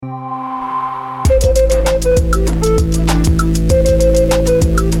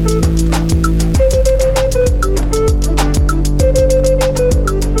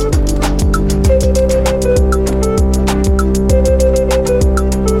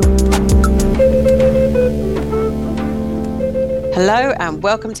Hello and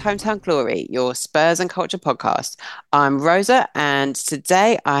welcome to Hometown Glory, your Spurs and Culture podcast. I'm Rosa and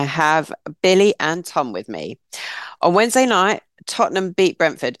today I have Billy and Tom with me. On Wednesday night, Tottenham beat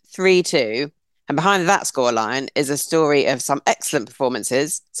Brentford 3-2, and behind that scoreline is a story of some excellent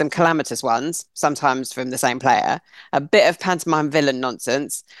performances, some calamitous ones, sometimes from the same player, a bit of pantomime villain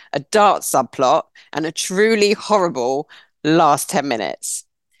nonsense, a dart subplot, and a truly horrible last 10 minutes.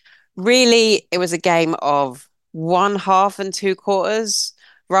 Really, it was a game of one half and two quarters,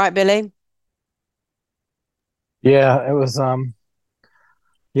 right, Billy? Yeah, it was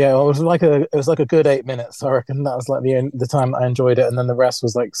yeah, it was like a good 8 minutes. I reckon that was like the time I enjoyed it, and then the rest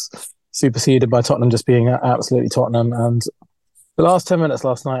was like superseded by Tottenham just being absolutely Tottenham. And the last 10 minutes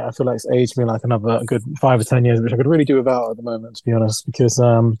last night, I feel like it's aged me like another good 5 or 10 years, which I could really do without at the moment, to be honest, because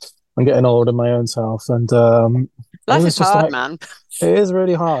I'm getting old in my own self, and it Life was is just hard, like man. it is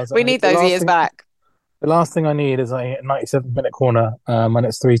really hard. We need The those last years thing, back. the last thing I need is like a 97-minute corner when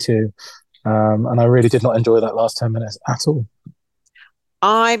it's 3-2, and I really did not enjoy that last 10 minutes at all.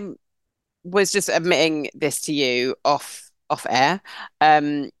 I was just admitting this to you off air.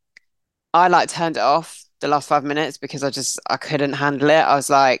 Um, I like turned it off the last 5 minutes because I couldn't handle it. I was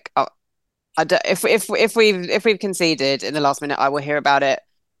like, oh, I don't, if we've conceded in the last minute, I will hear about it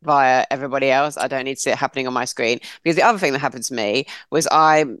via everybody else. I don't need to see it happening on my screen because the other thing that happened to me was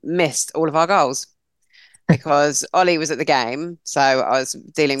I missed all of our goals because Ollie was at the game, so I was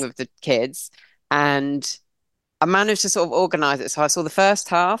dealing with the kids, and I managed to sort of organize it. So I saw the first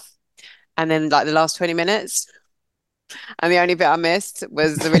half and then like the last 20 minutes, and the only bit I missed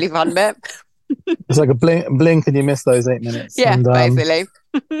was the really fun bit. It's like a blink, and you miss those 8 minutes. Yeah, And basically.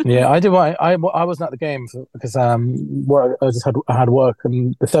 yeah, I did. I wasn't at the game because I had work,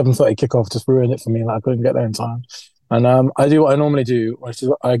 and the 7:30 kickoff just ruined it for me. Like I couldn't get there in time. And I do what I normally do, which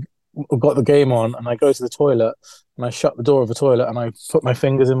is I got the game on, and I go to the toilet, and I shut the door of the toilet, and I put my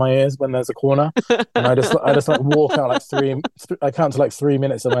fingers in my ears when there's a corner, and I just like walk out like I count to like 3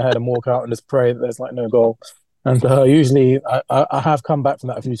 minutes in my head and walk out and just pray that there's like no goal. And usually I have come back from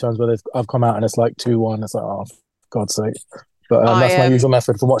that a few times where I've come out and it's like 2-1. It's like, oh, for God's sake. But I that's my usual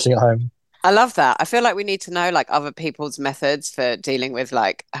method for watching at home. I love that. I feel like we need to know like other people's methods for dealing with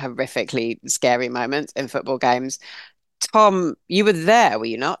like horrifically scary moments in football games. Tom, you were there, were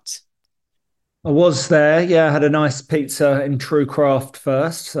you not? I was there. Yeah, I had a nice pizza in True Craft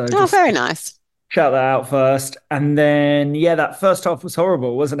first. So Oh, just very nice. shout that out first. And then, yeah, that first half was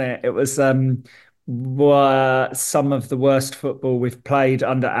horrible, wasn't it? It was some of the worst football we've played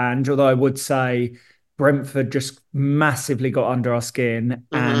under Ange, although I would say Brentford just massively got under our skin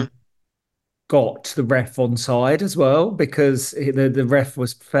Hmm. and got the ref on side as well because the ref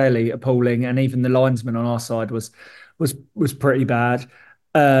was fairly appalling, and even the linesman on our side was pretty bad.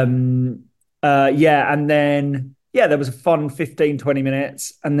 Um, yeah, and then yeah, there was a fun 15, 20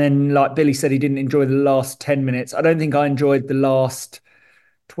 minutes, and then like Billy said, he didn't enjoy the last 10 minutes. I don't think I enjoyed the last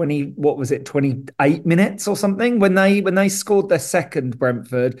 20, what was it, 28 minutes or something when they scored their second,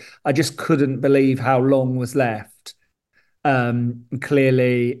 Brentford. I just couldn't believe how long was left.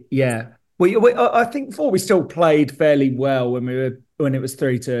 Clearly, yeah. I think before we still played fairly well when it was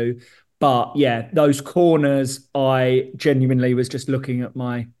 3-2, but yeah, those corners, I genuinely was just looking at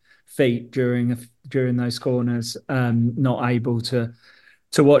my feet during those corners, not able to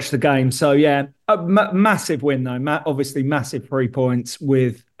watch the game. So yeah, a massive win though. Obviously, massive 3 points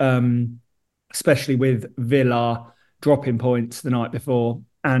with especially with Villa dropping points the night before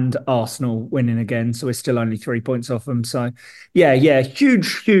and Arsenal winning again. So we're still only 3 points off them. So yeah,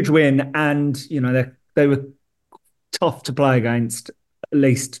 huge win. And you know they were tough to play against, at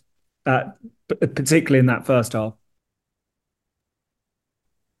least uh, particularly in that first half.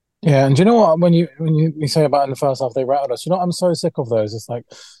 Yeah, and do you know what? When you say about in the first half they rattled us, you know what I'm so sick of those. It's like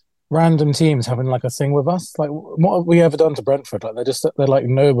random teams having like a thing with us. Like, what have we ever done to Brentford? Like, they're like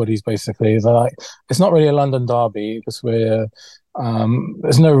nobodies basically. They're like it's not really a London derby because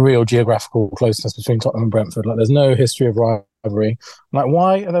there's no real geographical closeness between Tottenham and Brentford. Like, there's no history of rivalry. Like,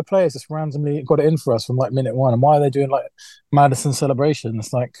 why are their players just randomly got it in for us from like minute one? And why are they doing like Madison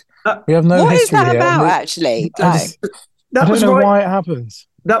celebrations? Like, we have no What is history that here. about, actually? I Like, just I That don't was know right. why it happens.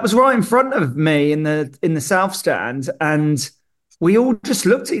 That was right in front of me in the south stand, and we all just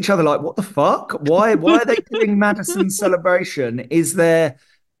looked at each other like, "What the fuck? Why are they doing Madison's celebration? Is there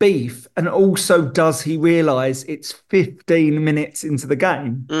beef? And also, does he realise it's 15 minutes into the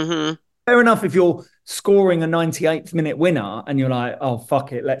game?" hmm fair enough if you're scoring a 98th minute winner and you're like, oh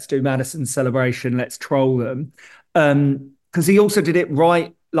fuck it, let's do Madison's celebration, let's troll them. Because he also did it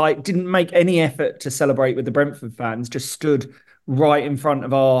right, like didn't make any effort to celebrate with the Brentford fans, just stood right in front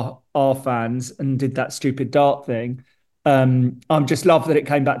of our fans and did that stupid dart thing. I'm just love that it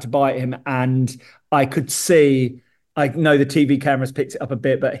came back to bite him, and I could see. I know the TV cameras picked it up a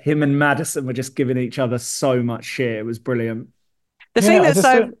bit, but him and Madison were just giving each other so much shit. It was brilliant. The thing Yeah, I that's just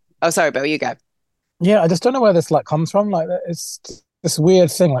so, don't. oh, sorry, Bill, you go. Yeah, I just don't know where this like comes from. Like, it's this weird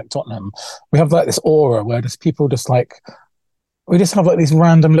thing. Like Tottenham, we have like this aura where just people just like we just have like these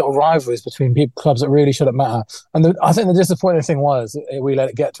random little rivalries between clubs that really shouldn't matter. And I think the disappointing thing was we let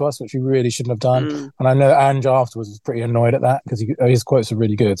it get to us, which we really shouldn't have done. Mm. And I know Ange afterwards was pretty annoyed at that because his quotes are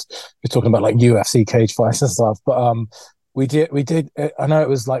really good. He's talking about like UFC cage fights and stuff. But we did. I know it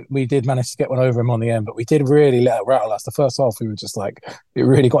was like we did manage to get one over him on the end, but we did really let it rattle us. The first half, we were just like it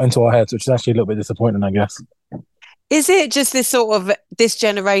really got into our heads, which is actually a little bit disappointing, I guess. Is it just this sort of this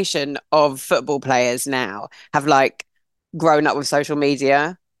generation of football players now have like grown up with social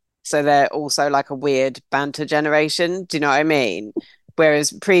media? So they're also like a weird banter generation. Do you know what I mean?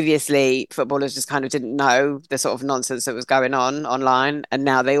 Whereas previously footballers just kind of didn't know the sort of nonsense that was going on online. And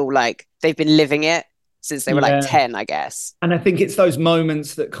now they all like they've been living it since they were like Yeah. 10, I guess. And I think it's those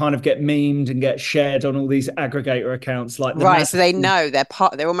moments that kind of get memed and get shared on all these aggregator accounts, like the Right. So they Madison. know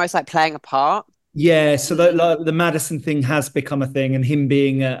they're almost like playing a part. Yeah, so Mm. like, the Madison thing has become a thing, and him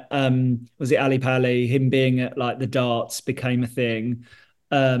being at was it Ali Pali? Him being at like the darts became a thing.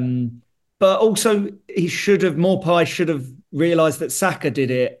 Um, but also he should have Morpie should have realised that Saka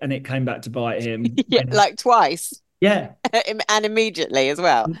did it, and it came back to bite him. Yeah, like twice Yeah, and immediately as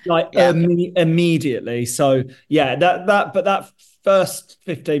well. like Yeah. immediately. So yeah, that first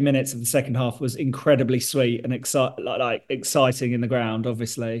 15 minutes of the second half was incredibly sweet and like exciting in the ground,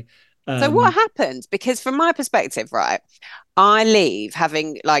 obviously. So what Um, happens? Because from my perspective, right, I leave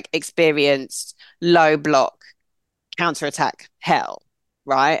having like experienced low block counter-attack hell,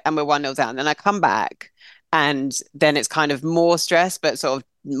 right? And we're 1-0 down. Then I come back and then it's kind of more stress, but sort of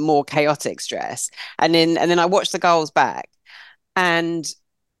more chaotic stress. And then I watch the goals back and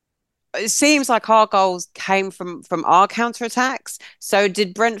it seems like our goals came from our counter-attacks. So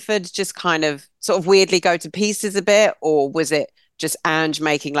did Brentford just kind of sort of weirdly go to pieces a bit, or was it just Ange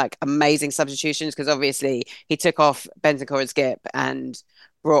making like amazing substitutions? Because obviously he took off Bentancur and Skip and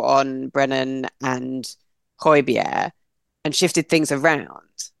brought on Brennan and Højbjerg and shifted things around.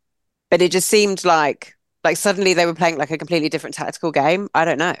 But it just seemed like suddenly they were playing like a completely different tactical game. I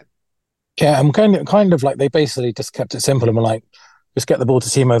don't know. Yeah, and kind of like they basically just kept it simple and were like, just get the ball to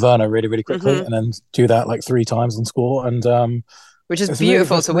Timo Werner really, really quickly, Hmm. and then do that like three times and score. And Which is it's really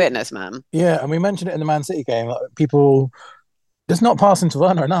beautiful to frustrating. witness, man. Yeah, and we mentioned it in the Man City game. Like people just not passing to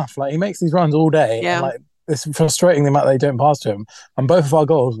Werner enough. Like he makes these runs all day, and Yeah. like it's frustrating the amount they don't pass to him. And both of our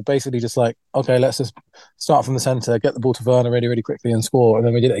goals were basically just like, okay, let's just start from the center, get the ball to Werner really, really quickly, and score. And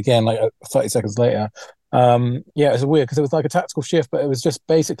then we did it again like 30 seconds later. Yeah, it was weird because it was like a tactical shift, but it was just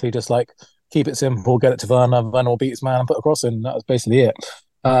basically just like keep it simple, get it to Werner, Werner will beat his man and put a cross in. That was basically it.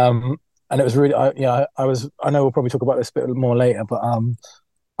 And it was really, I know we'll probably talk about this a bit more later, but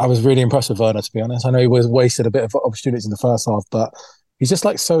I was really impressed with Werner, to be honest. I know he was wasted a bit of opportunities in the first half, but he's just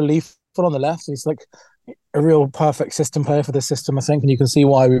like so lethal on the left. He's like a real perfect system player for this system, I think. And you can see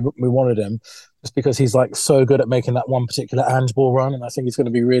why we wanted him, just because he's like so good at making that one particular Ange ball run. And I think he's going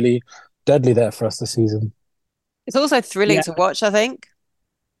to be really deadly there for us this season. It's also thrilling yeah, to watch, I think.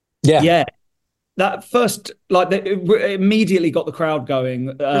 Yeah. yeah. That first, like, it immediately got the crowd going.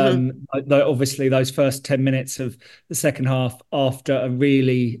 Hmm. Obviously, those first 10 minutes of the second half after a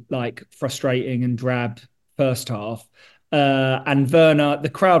really like frustrating and drab first half. And Werner, the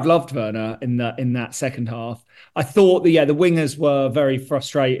crowd loved Werner in that second half. I thought the wingers were very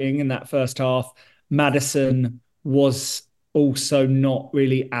frustrating in that first half. Madison was also not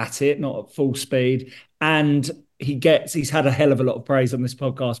really at it, not at full speed. And he's had a hell of a lot of praise on this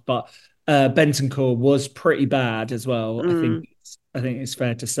podcast, but Bentancur was pretty bad as well. I think Mm. it's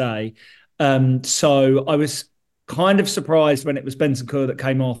fair to say. So I was kind of surprised when it was Bentancur that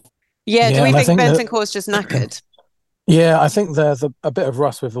came off. Yeah, do Yeah. we And I think think that, Bentancur's just knackered? yeah, I think there's a bit of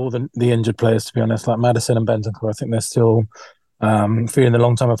rust with all the injured players, to be honest, like Madison and Bentancur. I think they're still feeling the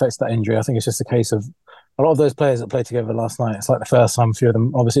long term effects of that injury. I think it's just a case of a lot of those players that played together last night. It's like the first time, a few of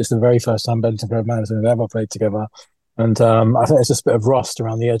them. Obviously, it's the very first time Bentancur and Madison have ever played together, and I think it's just a bit of rust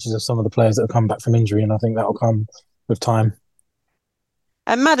around the edges of some of the players that have come back from injury, and I think that will come with time.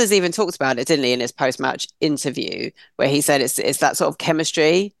 And Madders even talked about it, didn't he, in his post-match interview, where he said it's that sort of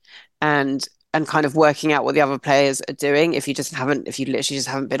chemistry. And and kind of working out what the other players are doing if you literally just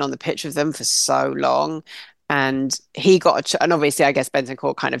haven't been on the pitch with them for so long. And he got and obviously I guess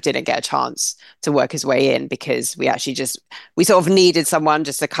Bentancur kind of didn't get a chance to work his way in because we sort of needed someone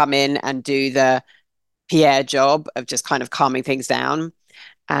just to come in and do the Pierre job of just kind of calming things down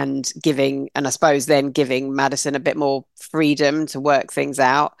and I suppose then giving Maddison a bit more freedom to work things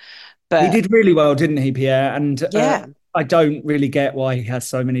out. He But did really well, didn't he, Pierre? And yeah, I don't really get why he has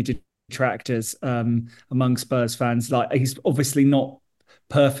so many detractors among Spurs fans. Like he's obviously not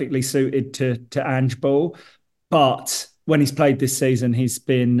perfectly suited to Ange Ball, but when he's played this season, he's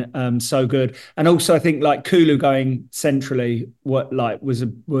been so good. And also, I think like Kulu going centrally,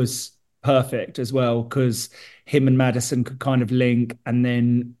 was perfect as well because him and Maddison could kind of link, and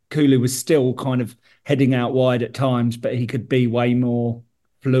then Kulu was still kind of heading out wide at times, but he could be way more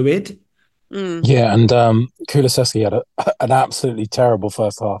fluid. mm. Yeah, and Kulusevski had an absolutely terrible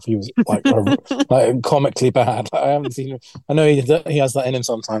first half. He was like comically bad. I haven't seen him. I know he has that in him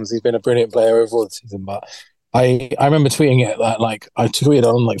sometimes. He's been a brilliant player overall the season, but I remember tweeting it that like I tweeted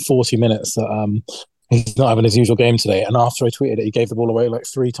on like 40 minutes that he's not having his usual game today. And after I tweeted it, he gave the ball away like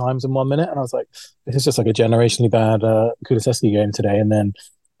 3 times in 1 minute, and I was like, this is just like a generationally bad Kulusevski game today. And then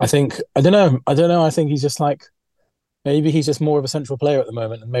I think he's just like. Maybe he's just more of a central player at the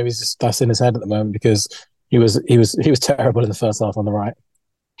moment, and maybe he's just that's in his head at the moment because he was terrible in the first half on the right.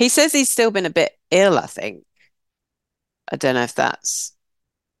 He says he's still been a bit ill, I think. I don't know if that's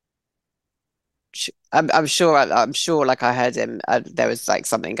I'm sure like I heard him there was like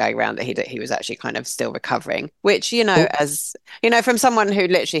something going around that he was actually kind of still recovering, which Well, as from someone who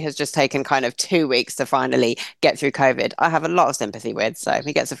literally has just taken kind of 2 weeks to finally get through COVID, I have a lot of sympathy with, so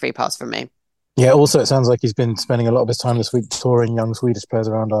he gets a free pass from me. yeah. Also, it sounds like he's been spending a lot of his time this week touring young Swedish players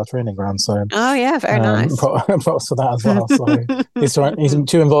around our training ground. So Oh yeah, very nice. props for that as well. So he's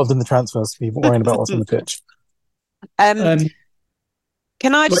too involved in the transfers to be worrying about what's on the pitch. um Um,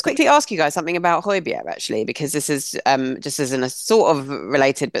 Can I just quickly ask you guys something about Højbjerg, actually, because this is just as a sort of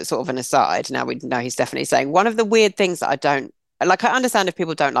related, but sort of an aside. Now we know he's definitely saying one of the weird things that I don't like. I understand if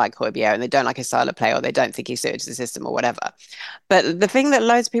people don't like Højbjerg and they don't like his style of play or they don't think he's suited to the system or whatever. But the thing that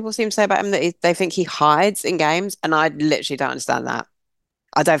loads of people seem to say about him that they think he hides in games, and I literally don't understand that.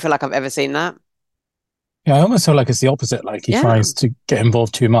 I don't feel like I've ever seen that. Yeah, I almost feel like it's the opposite. Like he Yeah, tries to get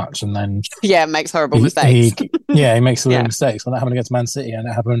involved too much, and then yeah, makes horrible he, mistakes. he yeah, he makes a little Yeah, mistakes. When that happened against Man City, and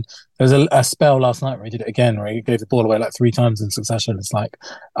it happened. There was a spell last night where he did it again, where he gave the ball away like 3 times in succession. It's like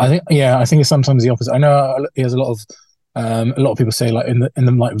I think it's sometimes the opposite. I know he has a lot of people say like in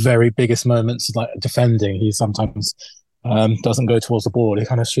the like very biggest moments, like defending, he sometimes doesn't go towards the ball. He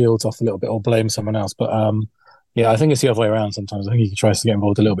kind of shields off a little bit or blames someone else. But yeah, I think it's the other way around. Sometimes I think he tries to get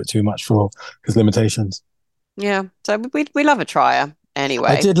involved a little bit too much for his limitations. yeah. So we love a trier anyway.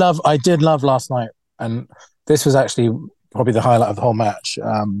 I did love last night, and this was actually probably the highlight of the whole match.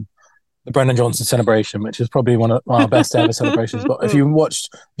 The Brendan Johnson celebration, which is probably one of our best ever celebrations. But if you watch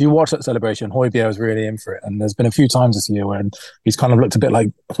that celebration, Højbjerg was really in for it. And there's been a few times this year when he's kind of looked a bit like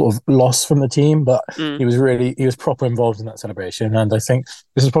sort of lost from the team, but Mm. he was proper involved in that celebration. And I think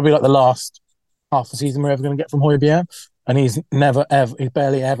this is probably like the last half the season we're ever going to get from Højbjerg. And he's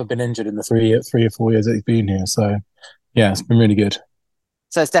barely ever been injured in the 3 or 4 years that he's been here. So yeah, it's been really good.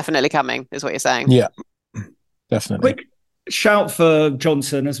 So it's definitely coming, is what you're saying. Yeah, definitely. quick shout for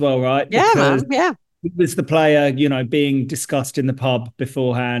Johnson as well, right? Yeah, Because man. Yeah. he was the player, being discussed in the pub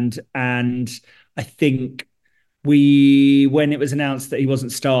beforehand. And I think when it was announced that he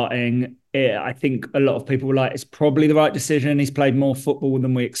wasn't starting, I think a lot of people were like, it's probably the right decision. He's played more football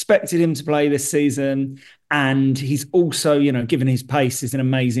than we expected him to play this season. And he's also, given his pace, is an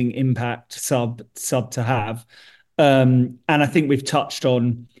amazing impact sub to have. And I think we've touched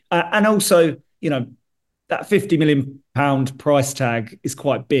on, and also, that £50 million price tag is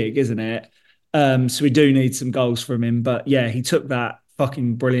quite big, isn't it? So we do need some goals from him. But yeah, he took that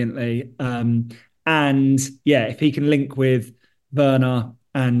fucking brilliantly. And yeah, if he can link with Werner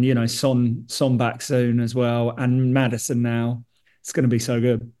and Son back soon as well, and Maddison now, it's going to be so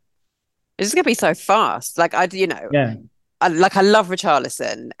good. It's just gonna be so fast. Like Yeah, I love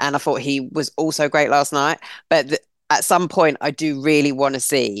Richarlison, and I thought he was also great last night. But at some point, I do really want to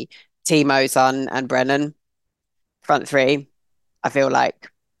see Timo, Son, and Brennan front three. I feel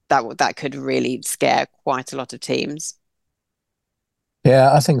like that could really scare quite a lot of teams.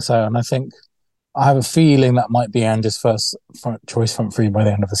 Yeah, I think so, and I have a feeling that might be Andy's first front three by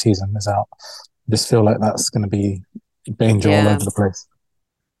the end of the season is out. I just feel like that's going to be danger all Yeah, over the place.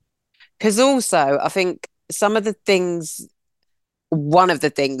 because also I think one of the things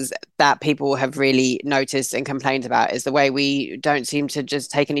that people have really noticed and complained about is the way we don't seem to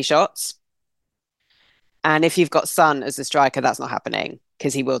just take any shots. And if you've got Son as the striker, that's not happening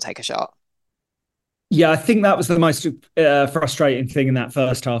because he will take a shot. Yeah, I think that was the most frustrating thing in that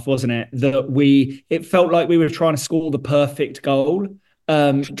first half, wasn't it? It felt like we were trying to score the perfect goal.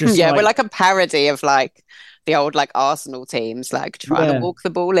 Yeah, we're like a parody of like the old like Arsenal teams, like trying to Yeah. walk the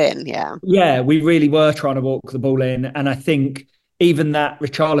ball in. Yeah. Yeah, we really were trying to walk the ball in. And I think even that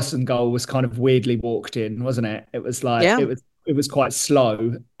Richarlison goal was kind of weirdly walked in, wasn't it? It was like Yeah. it was quite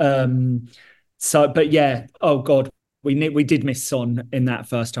slow. But yeah, oh God, we did miss Son in that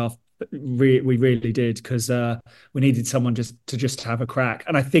first half. We really did, because we needed someone just to have a crack.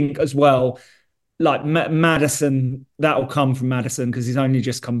 And I think as well, like Maddison, that'll come from Maddison because he's only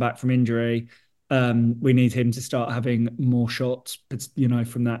just come back from injury. We need him to start having more shots, but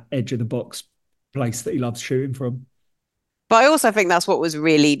from that edge of the box place that he loves shooting from. But I also think that's what was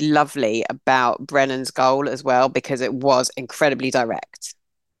really lovely about Brennan's goal as well, because it was incredibly direct.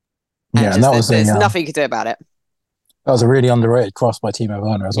 And Yeah, and just there's nothing you could do about it. that was a really underrated cross by Timo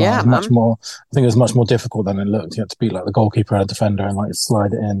Werner as well. Yeah, it was much more. I think it was much more difficult than it looked. You had to beat like the goalkeeper and a defender and like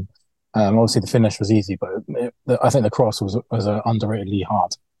slide it in. Obviously, the finish was easy, but I think the cross was underratedly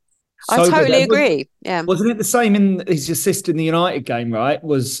hard. I So totally agree. Yeah. Wasn't it the same in his assist in the United game, right?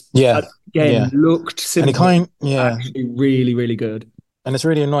 Yeah, Looked simple, and actually really, really good. And it's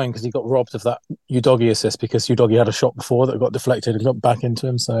really annoying because he got robbed of that Udogie assist because Udogie had a shot before that got deflected and got back into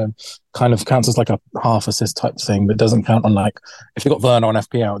him. So kind of counts as like a half assist type thing, but doesn't count on like, if you got Werner on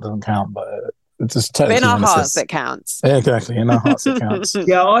FPL, it doesn't count, but it's just technically in our an hearts, assist. it counts. Yeah, exactly. In our hearts, it counts.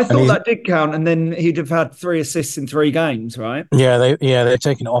 Yeah, I thought that did count, and then he'd have had 3 assists in 3 games, right? Yeah, they're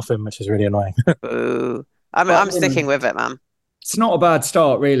taking it off him, which is really annoying. Ooh. I'm sticking with it, man. It's not a bad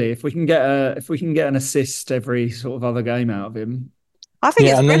start, really. If we can get an assist every sort of other game out of him, I think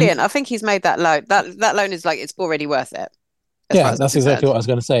it's brilliant. I think he's made that loan. That loan is like, it's already worth it. Yeah, that's exactly what I was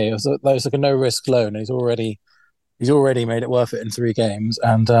going to say. It was like a no risk loan. He's already made it worth it in 3 games.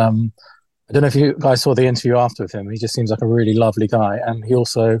 And I don't know if you guys saw the interview after with him. He just seems like a really lovely guy, and he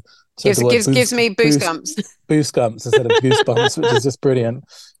also gives me goosebumps. Goosebumps instead of goosebumps, which is just brilliant.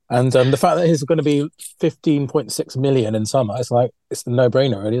 And the fact that he's going to be 15.6 million in summer, it's the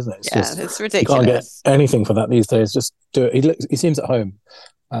no-brainer, really, isn't it? It's ridiculous. You can't get anything for that these days. Just do it. He seems at home,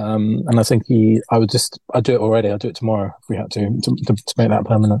 and I think I'd do it already. I'd do it tomorrow if we had to make that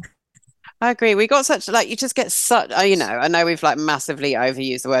permanent. I agree. We got such you just get such, I know we've like massively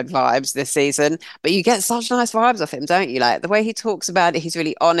overused the word vibes this season, but you get such nice vibes off him, don't you? Like the way he talks about it, he's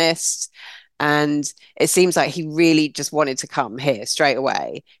really honest. And it seems like he really just wanted to come here straight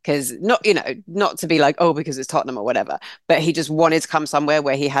away, because not to be like, oh, because it's Tottenham or whatever, but he just wanted to come somewhere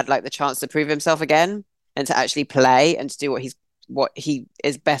where he had like the chance to prove himself again and to actually play and to do what he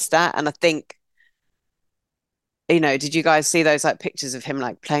is best at. And I think, did you guys see those like pictures of him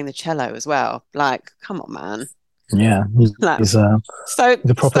like playing the cello as well? Like, come on, man. Yeah, he's so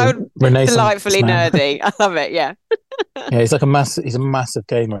delightfully man. nerdy. I love it. Yeah. Yeah, he's like he's a massive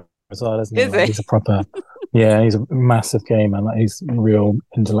gamer as well, isn't he? Is he? He's a proper, he's a massive gamer. Like he's real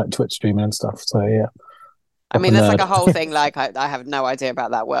into like Twitch streaming and stuff. So yeah. I mean, there's like a whole thing. Like I have no idea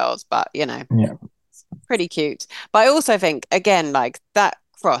about that world, but yeah, it's pretty cute. But I also think, again, like that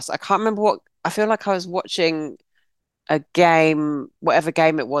cross, I can't remember I feel like I was watching a game, whatever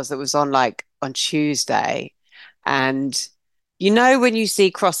game it was that was on like on Tuesday. And when you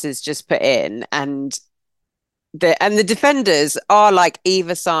see crosses just put in and the defenders are like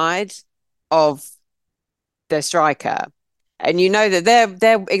either side of the striker, and that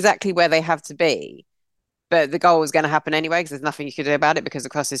they're exactly where they have to be, but the goal is going to happen anyway because there's nothing you can do about it because the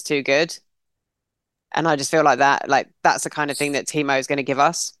cross is too good. And I just feel like that's the kind of thing that Timo is going to give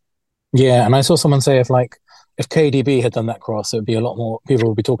us. Yeah, and I saw someone say if KDB had done that cross, it would be a lot more. People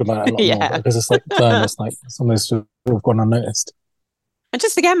would be talking about it a lot more because it's like it's like almost sort of gone unnoticed. And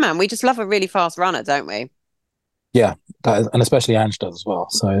just again, man, we just love a really fast runner, don't we? Yeah, and especially Ange does as well.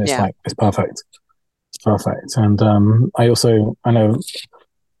 So it's it's perfect. It's perfect. And I know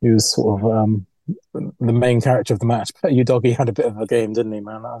he was sort of the main character of the match, but Udogie had a bit of a game, didn't he,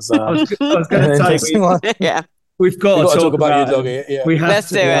 man? That was, I was going to say, yeah. We've got to talk about Udogie. Yeah. Let's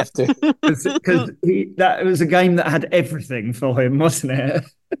do it. Because that was a game that had everything for him, wasn't it?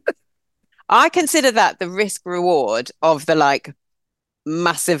 I consider that the risk reward of the like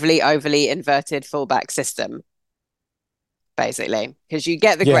massively overly inverted fullback system, basically, because you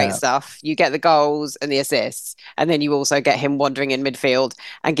get the great stuff, you get the goals and the assists, and then you also get him wandering in midfield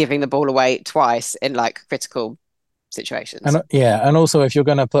and giving the ball away twice in like critical situations. And also if you're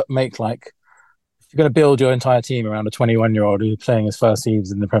going to you're going to build your entire team around a 21-year-old who's playing his first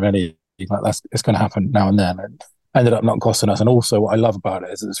season in the Premier League, like it's going to happen now and then. And ended up not costing us. And also, what I love about it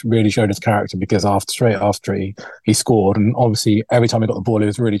is it's really showed his character because straight after he scored, and obviously every time he got the ball, he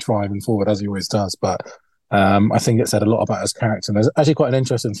was really driving forward as he always does. But I think it said a lot about his character. And there's actually quite an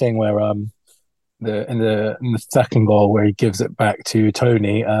interesting thing where in the second goal where he gives it back to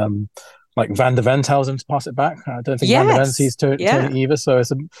Tony. Like Van de Ven tells him to pass it back. I don't think Van de Ven sees Tony either. So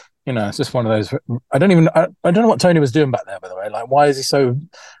it's it's just one of those. I don't know what Tony was doing back there. By the way, like why is he so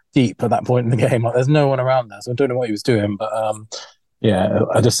deep at that point in the game? Like there's no one around there, so I don't know what he was doing. But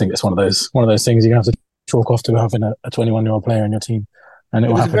I just think it's one of those things you have to chalk off to having a 21-year-old player in your team, and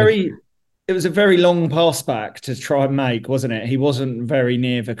it was a very long pass back to try and make, wasn't it? He wasn't very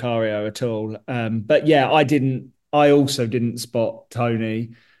near Vicario at all. But yeah, I also didn't spot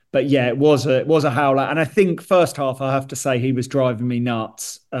Tony. But yeah, it was a howler, and I think first half I have to say he was driving me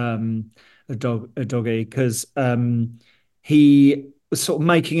nuts, a doggy, because he was sort of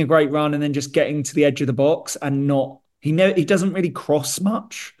making a great run and then just getting to the edge of the box and he doesn't really cross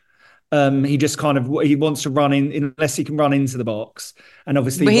much. He just he wants to run in unless he can run into the box, and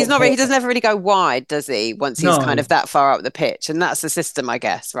obviously, but he doesn't ever really go wide, does he? Once he's kind of that far up the pitch, and that's the system, I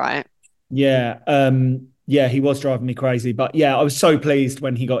guess, right? Yeah. Yeah, he was driving me crazy, but yeah, I was so pleased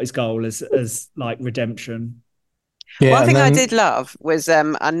when he got his goal as like redemption. Yeah, one thing I did love was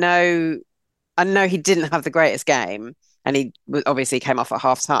I know he didn't have the greatest game, and he obviously came off at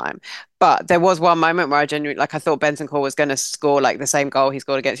half time, but there was one moment where I genuinely I thought Bentancur was going to score like the same goal he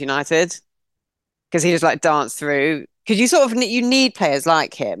scored against United, because he just like danced through. Because you need players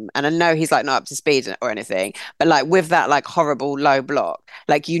like him, and I know he's like not up to speed or anything, but like with that like horrible low block,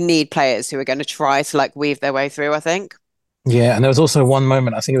 like you need players who are going to try to like weave their way through, I think. Yeah, and there was also one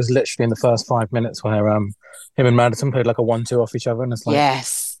moment, I think it was literally in the first 5 minutes, where him and Maddison played like a 1-2 off each other, and it's like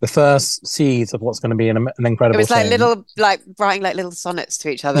the first seeds of what's going to be an incredible. It was like little writing like little sonnets to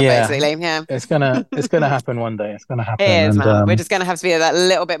each other, basically. Yeah, it's gonna happen one day. It's gonna happen. It is, man. We're just gonna have to be that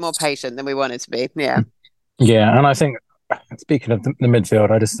little bit more patient than we wanted to be. Yeah. Yeah, and I think, speaking of the midfield,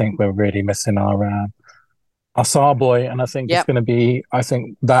 I just think we're really missing our Sarr boy, and I think it's going to be, I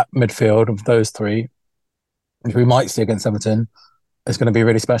think that midfield of those three, which we might see against Everton, is going to be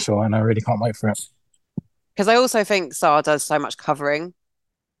really special, and I really can't wait for it. Because I also think Sarr does so much covering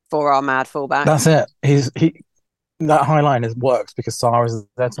for our mad fullback. That's it. That high line works because Sarr is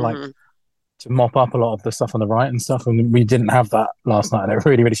there to to mop up a lot of the stuff on the right and stuff, and we didn't have that last night, and it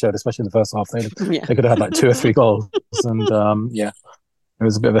really showed, especially in the first half. They could have had like 2 or 3 goals, and it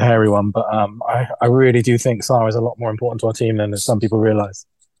was a bit of a hairy one, but I really do think Sarr is a lot more important to our team than some people realise.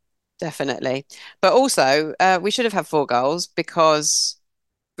 Definitely. But also we should have had 4 goals because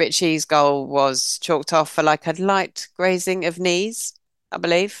Richie's goal was chalked off for like a light grazing of knees, I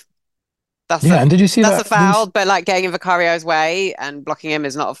believe. And did you see that's a foul, but like getting in Vicario's way and blocking him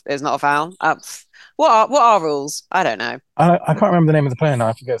is not a foul. What are rules? I don't know. I can't remember the name of the player now.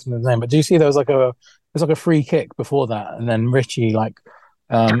 I forget some of the name. But do you see there was like a free kick before that, and then Richie he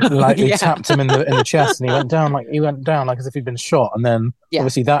tapped him in the chest, and he went down like as if he'd been shot, and then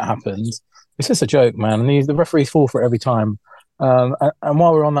obviously that happened. It's just a joke, man. And the referees fall for it every time. And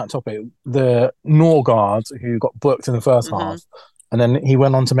while we're on that topic, the Norgard who got booked in the first half. And then he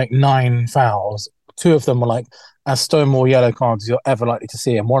went on to make 9 fouls. 2 of them were like as stonewall yellow cards as you're ever likely to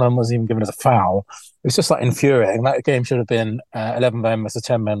see, and one of them was even given as a foul. It was just like infuriating. That game should have been 11 men versus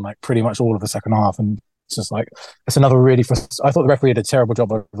 10 men, like pretty much all of the second half. And it's just like, it's another really I thought the referee did a terrible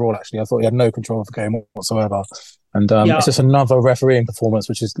job overall, actually. I thought he had no control of the game whatsoever. And it's just another refereeing performance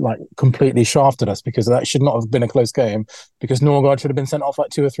which is like completely shafted us, because that should not have been a close game, because Norgard should have been sent off like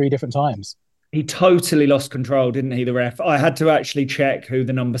 2 or 3 different times. He totally lost control, didn't he, the ref? I had to actually check who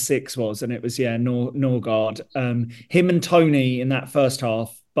the number 6 was, and it was, Norgard. Him and Tony in that first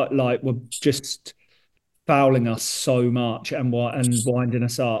half, but like were just fouling us so much and winding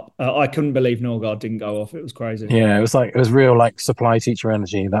us up. I couldn't believe Norgard didn't go off. It was crazy. Yeah, it was real like supply teacher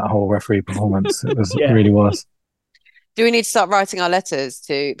energy, that whole referee performance. It really was. Do we need to start writing our letters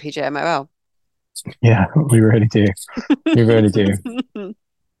to PJMOL? Yeah, we really do. We really do.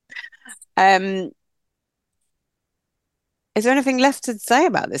 Is there anything left to say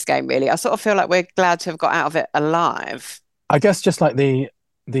about this game, really? I sort of feel like we're glad to have got out of it alive. I guess just like the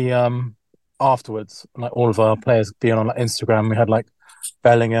afterwards, like all of our players being on like Instagram, we had like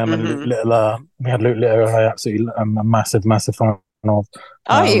Bellingham and Luke Littler. We had Luke Littler, I absolutely a massive fan of.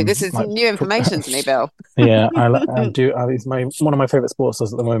 Are you? This is new information to me, Bill. Yeah, I do. It's one of my favourite sports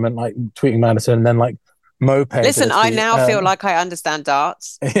stars at the moment, like tweeting Maddison, and then like Moped. Listen, I now feel like I understand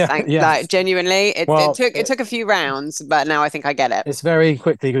darts. Like genuinely, it took a few rounds, but now I think I get it. It's very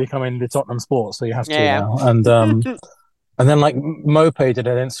quickly becoming the Tottenham sport, so you have to now. And And then like Mope did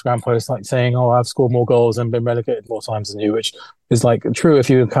an Instagram post like saying, "Oh, I've scored more goals and been relegated more times than you," which is like true if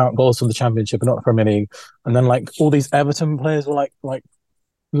you count goals from the Championship but not the Premier League. And then like all these Everton players were like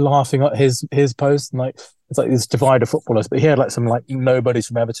laughing at his post, and like it's like this divide of footballers. But he had like some like nobodies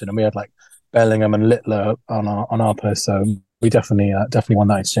from Everton, and we had like Bellingham and Littler on our post. So we definitely won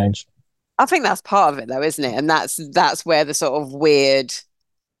that exchange. I think that's part of it though, isn't it? And that's where the sort of weird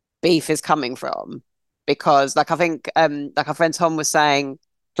beef is coming from. Because like I think like our friend Tom was saying,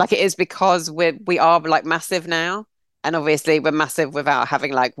 like it is because we are like massive now. And obviously we're massive without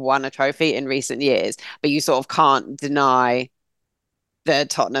having like won a trophy in recent years. But you sort of can't deny the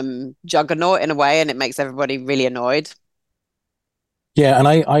Tottenham juggernaut in a way, and it makes everybody really annoyed. Yeah, and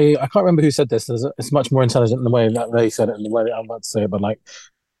I can't remember who said this. It's much more intelligent in the way that they said it and the way that I'm about to say it. But like,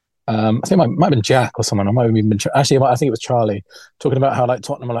 I think it might have been Jack or someone. I might have even been actually. I think it was Charlie talking about how like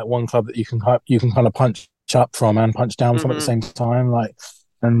Tottenham are like one club that you can kind of punch up from and punch down from at the same time. Like,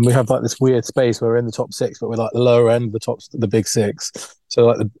 and we have like this weird space where we're in the top six, but we're like the lower end of the big six. So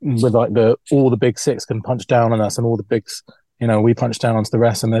like with like all the big six can punch down on us, and all the bigs, we punch down onto the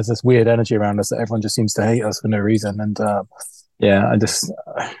rest. And there's this weird energy around us that everyone just seems to hate us for no reason. And yeah,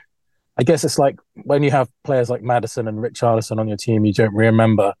 I guess it's like when you have players like Maddison and Richarlison on your team, you don't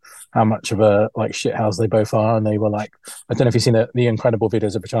remember how much of a like shithouse they both are. And they were like, I don't know if you've seen the incredible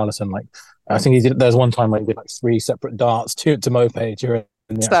videos of Richarlison. Like, I think he did. There's one time where he did like 3 separate darts to Mope during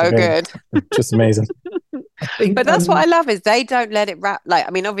the So good. Just amazing. But that's what I love is they don't let it like, I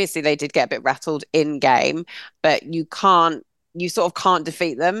mean, obviously they did get a bit rattled in game, but you sort of can't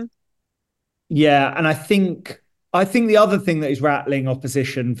defeat them. Yeah, and I think the other thing that is rattling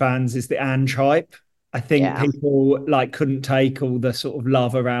opposition fans is the Ange hype. I think people like couldn't take all the sort of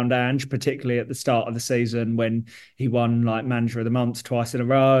love around Ange, particularly at the start of the season when he won like Manager of the Month twice in a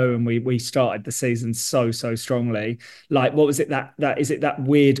row, and we started the season so strongly. Like, what was it that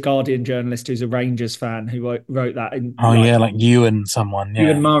weird Guardian journalist who's a Rangers fan who wrote that? Like Ewan someone, yeah.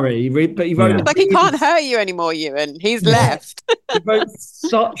 Ewan Murray, but he wrote like he can't hurt you anymore, Ewan. He's left. He wrote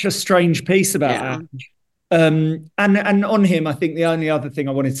such a strange piece about Ange. And on him, I think the only other thing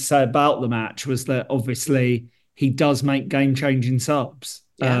I wanted to say about the match was that obviously he does make game-changing subs.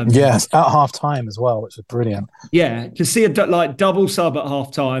 Yes, at half time as well, which is brilliant. Yeah, to see a like double sub at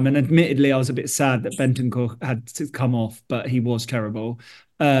half time, and admittedly, I was a bit sad that Bentancur had to come off, but he was terrible.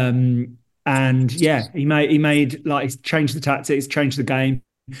 And yeah, he made like he's changed the tactics, changed the game,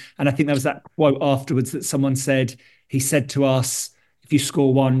 and I think there was that quote afterwards that someone said. He said to us, "If you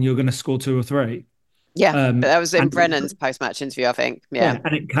score one, you're going to score 2 or 3." Yeah, but that was in Brennan's post-match interview, I think. Yeah,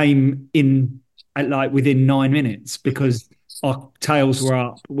 and it came in at like within 9 minutes because our tails were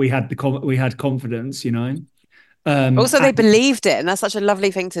up. We had confidence, Also, they believed it, and that's such a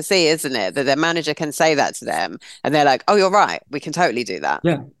lovely thing to see, isn't it? That their manager can say that to them, and they're like, "Oh, you're right. We can totally do that."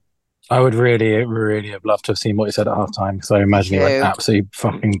 Yeah. I would really, really have loved to have seen what he said at halftime because I imagine he went absolutely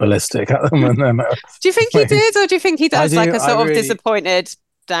fucking ballistic at them. And then, do you think he did, or do you think he does like a sort of disappointed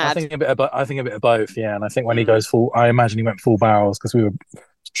dad? I think a bit of both, yeah. And I think when he goes full, I imagine he went full barrels because we were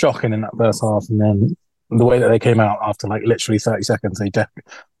shocking in that first half, and then the way that they came out after like literally 30 seconds, I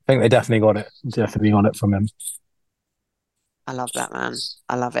think they definitely got it from him. I love that, man.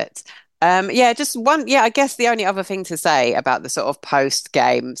 I love it. Just one. Yeah, I guess the only other thing to say about the sort of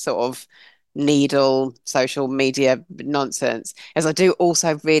post-game sort of needle social media nonsense is I do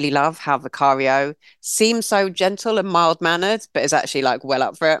also really love how Vicario seems so gentle and mild-mannered, but is actually like well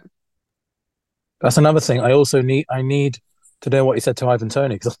up for it. That's another thing. I need to know what he said to Ivan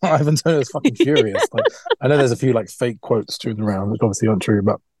Toney because Ivan Toney was fucking furious. Like, I know there's a few like fake quotes strewn around, which obviously aren't true,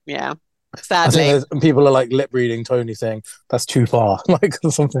 but yeah. Sadly, I think people are like lip reading Toney saying that's too far, like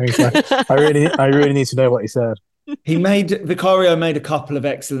something. Like, I really need to know what he said. Vicario made a couple of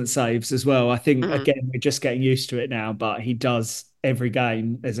excellent saves as well. I think again we're just getting used to it now, but he does every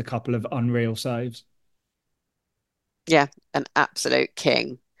game. There's a couple of unreal saves. Yeah, an absolute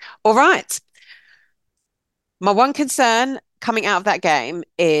king. All right. My one concern coming out of that game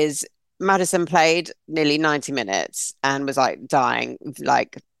is Maddison played nearly 90 minutes and was like dying,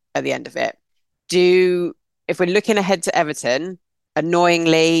 like at the end of it. If we're looking ahead to Everton,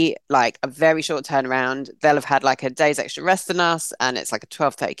 annoyingly, like a very short turnaround, they'll have had like a day's extra rest than us, and it's like a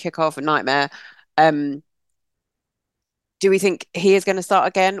 12:30 kickoff, a nightmare. Do we think he is going to start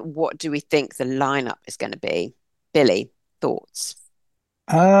again? What do we think the lineup is going to be? Billy, thoughts?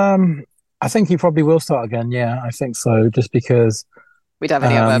 I think he probably will start again. Yeah, I think so. Just because we don't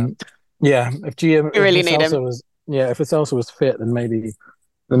have any other. Yeah, if we really need him. If Lo Celso was fit, then maybe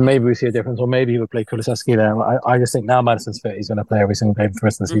we see a difference, or maybe he would play Kulusevski there. I just think now Maddison's fit, he's going to play every single game for the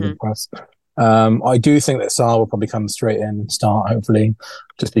rest of the season for us. I do think that Saar will probably come straight in, start hopefully,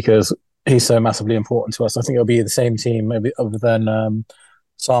 just because he's so massively important to us. I think it'll be the same team, maybe other than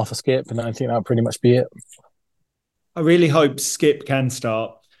Saar for Skip, and I think that'll pretty much be it. I really hope Skip can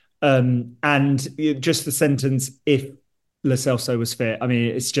start. And just the sentence, if Lo Celso was fit. I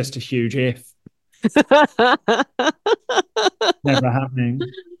mean, it's just a huge if. Never happening.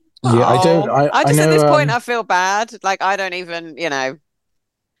 Yeah, I don't. I I just at know. this point I feel bad. Like I don't even, it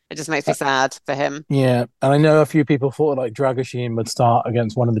just makes me sad for him. Yeah, and I know a few people thought like Dragoshin would start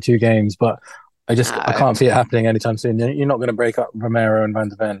against one of the two games, but I No. can't see it happening anytime soon. You're not going to break up Romero and Van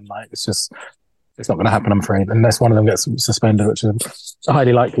de Ven. Like it's not going to happen. I'm afraid, unless one of them gets suspended, which is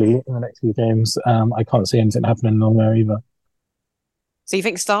highly likely in the next few games. I can't see anything happening along there either. So you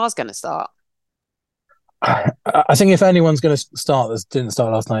think Star's going to start? I think if anyone's going to start that didn't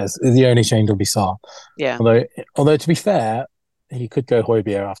start last night, the only change will be Sarr. Yeah. Although to be fair, he could go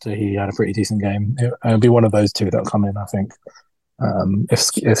Højbjerg after he had a pretty decent game. It'll be one of those two that'll come in, I think.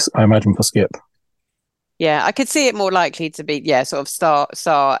 If I imagine for Skip. Yeah, I could see it more likely to be, sort of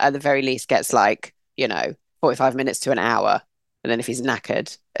Star at the very least gets 45 minutes to an hour. And then if he's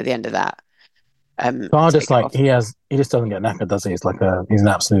knackered at the end of that, Sarr just take it off. he just doesn't get knackered, does he? He's an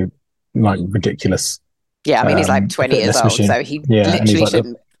absolute ridiculous Yeah, I mean he's like 20 years fitness old, machine. so he Yeah, and literally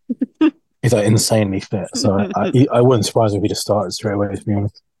shouldn't. he's insanely fit. So I wouldn't surprise me if he just started straight away, to be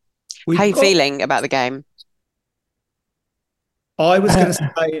honest. How are you feeling about the game? I was going to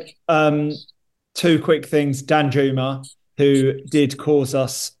say two quick things. Danjuma, who did cause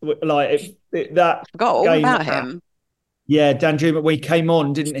us that Forgot all about him. Yeah, Danjuma, we came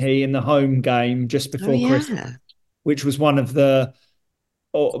on, didn't he, in the home game just before Christmas, which was one of the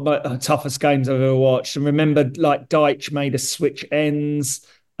toughest games I've ever watched. And remember, Deitch made us switch ends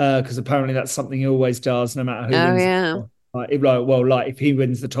because apparently that's something he always does, no matter who wins. If he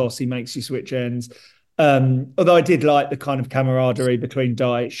wins the toss, he makes you switch ends. Although I did like the kind of camaraderie between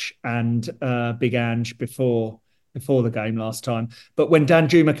Deitch and Big Ange before the game last time. But when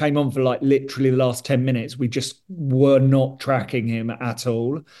Danjuma came on for literally the last 10 minutes, we just were not tracking him at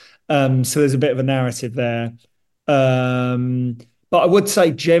all. So there's a bit of a narrative there. But I would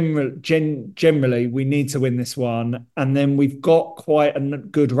say generally we need to win this one. And then we've got quite a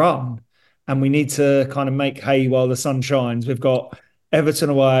good run. And we need to kind of make hay while the sun shines. We've got Everton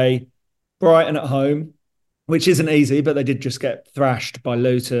away, Brighton at home, which isn't easy, but they did just get thrashed by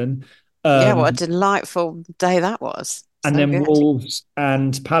Luton. What a delightful day that was. And then good. Wolves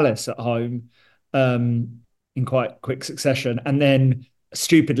and Palace at home in quite quick succession. And then,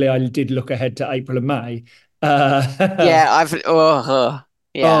 stupidly, I did look ahead to April and May. Because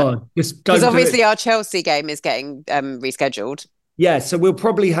obviously our Chelsea game is getting rescheduled. Yeah, so we'll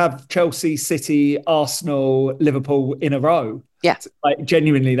probably have Chelsea, City, Arsenal, Liverpool in a row. Yeah,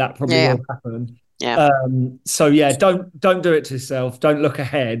 genuinely, that probably will happen. Yeah. Don't do it to yourself. Don't look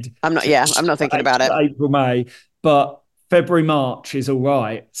ahead. I'm not thinking about it. April, May, but February, March is all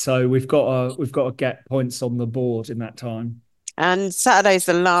right. So we've got to get points on the board in that time. And Saturday's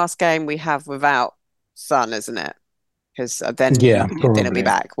the last game we have without Son, isn't it? Because then he'll be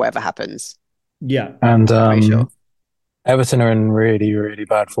back, whatever happens. Yeah, and sure. Everton are in really, really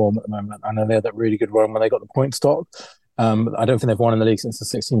bad form at the moment. I know they had that really good run when they got the point stock. I don't think they've won in the league since the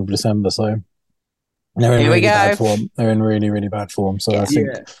 16th of December. So they're in really bad form. They're in really, really bad form. So I think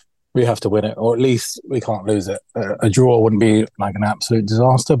we have to win it, or at least we can't lose it. A draw wouldn't be an absolute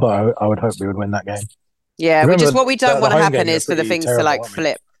disaster, but I would hope we would win that game. Yeah, what we don't want to happen is for the things to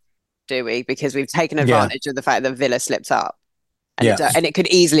flip, do we? Because we've taken advantage of the fact that Villa slipped up. And it could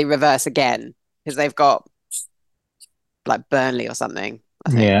easily reverse again because they've got Burnley or something.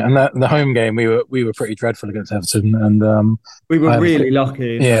 Yeah, and the home game we were pretty dreadful against Everton, and we were really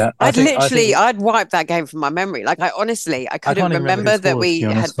lucky. Yeah, I'd wiped that game from my memory. I couldn't remember that we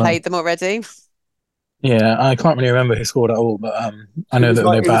had played them already. Yeah, I can't really remember who scored at all, but I know that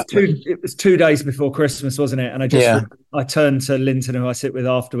they're back. It was 2 days before Christmas, wasn't it? And I turned to Linton, who I sit with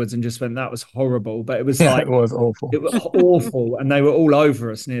afterwards, and just went, "That was horrible." But it was it was awful. It was awful, and they were all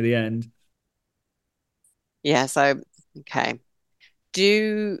over us near the end. Yeah. So okay.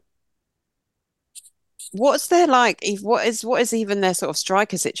 What's their what is even their sort of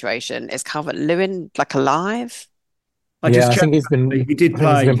striker situation? Is Calvert-Lewin alive? I think he's been. He did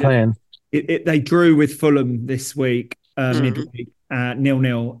play. He's been playing. They drew with Fulham this week, midweek,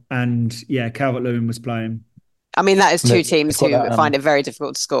 0-0, and Calvert-Lewin was playing. I mean, that is two teams who find it very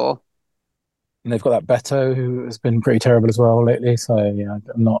difficult to score. And they've got that Beto, who has been pretty terrible as well lately. So I'm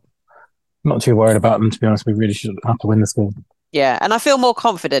not too worried about them, to be honest. We really should have to win this game. Yeah, and I feel more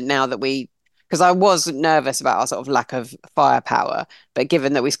confident now that we because I was nervous about our sort of lack of firepower. But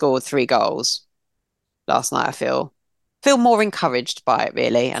given that we scored 3 goals last night, I feel more encouraged by it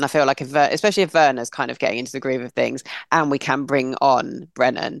really, and I feel like especially if Werner's kind of getting into the groove of things, and we can bring on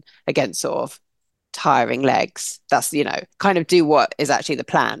Brennan against sort of tiring legs. That's kind of do what is actually the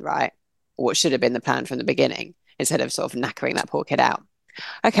plan, right? Or what should have been the plan from the beginning, instead of sort of knackering that poor kid out.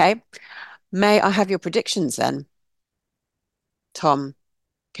 Okay, may I have your predictions then, Tom?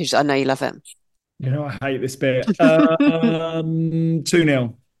 Because I know you love it. I hate this bit.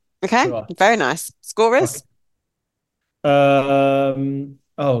 2-0. Okay, very nice. Scorers?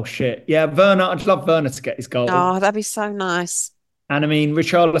 Oh shit. Yeah, Werner. I'd love Werner to get his goal. Oh, that'd be so nice. And I mean,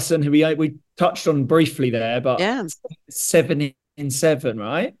 Richarlison, who we touched on briefly there, but yeah, 7 in 7,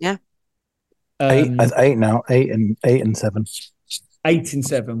 right? Yeah. 8 now. 8 and 7. 8 in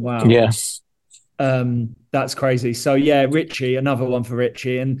 7. Wow. Yeah. That's crazy. So yeah, Richie, another one for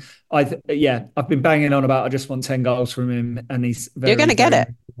Richie, and I've been banging on about I just want 10 goals from him, and you're going to get it.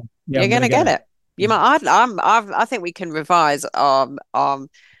 Yeah, you're going to get it. You might. I think we can revise our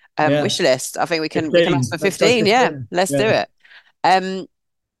wish list. I think we can ask for 15. Yeah, let's do it. At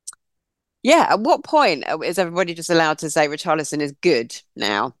what point is everybody just allowed to say Richarlison is good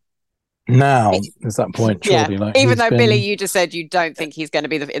now? Now is that point? Surely, even though Billy, you just said you don't think he's going to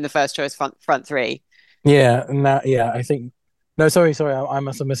be in the first choice front three. Yeah, I think. No, sorry. I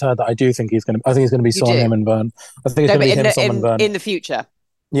must have misheard that. I do think he's going to. I think he's going to be Son, him, and Werner. I think it's going to be him, Son, and Werner in the future.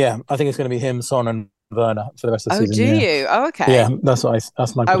 Yeah, I think it's going to be him, Son, and Werner for the rest of the season. Oh, do you? Oh, okay. Yeah, that's my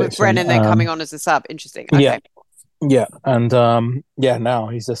prediction. With Brennan then coming on as a sub. Interesting. Okay. Yeah, and now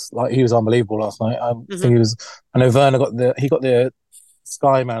he's just he was unbelievable last night. I think he was. I know Werner got the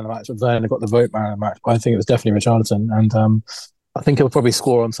Sky man of the match, and Werner got the vote man of the match. But I think it was definitely Richarlison, and I think he'll probably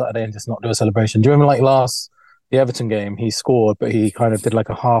score on Saturday and just not do a celebration. Do you remember the Everton game? He scored, but he kind of did like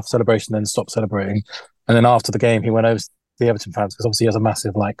a half celebration, then stopped celebrating, and then after the game, he went over to the Everton fans because obviously he has a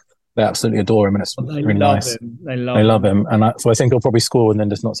massive they absolutely adore him, and it's really nice. They love him, and so I think he'll probably score and then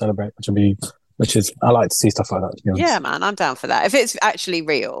just not celebrate, which is I like to see stuff like that. To be honest. Yeah, man, I'm down for that. If it's actually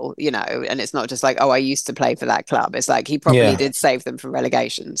real, and it's not just like, oh, I used to play for that club. It's like he probably did save them from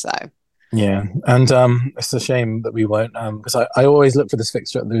relegation. So yeah, and it's a shame that we won't, because I always look for this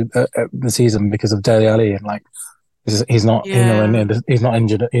fixture at the season because of Dele Alli, and he's not he's not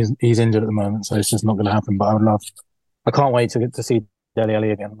injured. He's injured at the moment, so it's just not going to happen. But I can't wait to see Dele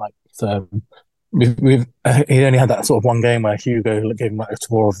Alli again. So he only had that sort of one game where Hugo gave him a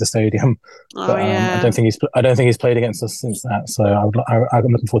tour of the stadium. But I don't think he's played against us since that. So I'm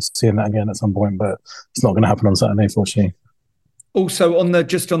looking forward to seeing that again at some point. But it's not going to happen on Saturday, fortunately. Also,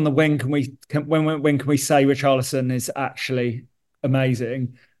 when can we say Richarlison is actually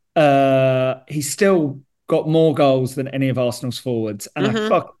amazing? He's still got more goals than any of Arsenal's forwards,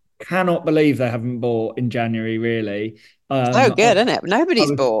 and I cannot believe they haven't bought in January. Really, good, isn't it?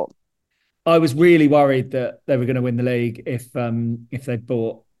 Nobody's bought. I was really worried that they were going to win the league if they'd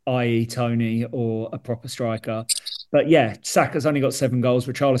bought, i.e. Tony or a proper striker. But yeah, Saka's only got 7 goals.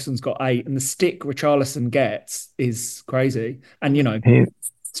 Richarlison's got 8, and the stick Richarlison gets is crazy. And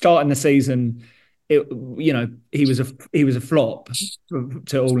starting the season, he was a flop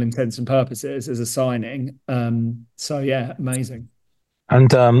to all intents and purposes as a signing. So yeah, amazing.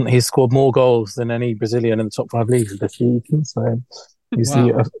 And he's scored more goals than any Brazilian in the top 5 leagues this season. So he's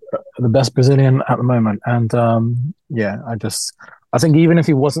the best Brazilian at the moment. And I think even if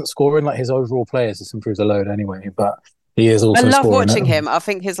he wasn't scoring, his overall play has just improved a load anyway. But he is also. I love watching him. I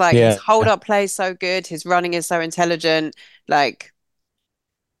think his his hold up play is so good. His running is so intelligent.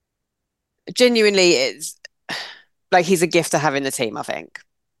 Genuinely, it's he's a gift to have in the team, I think.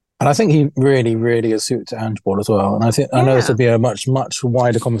 And I think he really, really is suited to handball as well. And I know this would be a much, much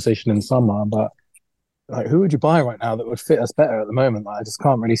wider conversation in summer, but who would you buy right now that would fit us better at the moment? I just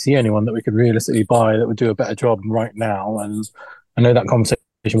can't really see anyone that we could realistically buy that would do a better job right now. And I know that conversation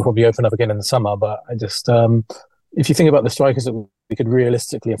will probably open up again in the summer, but I just, if you think about the strikers that we could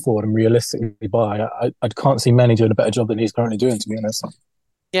realistically afford and realistically buy, I can't see many doing a better job than he's currently doing, to be honest.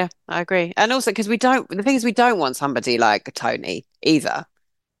 Yeah, I agree. And also because we don't want somebody like Tony either.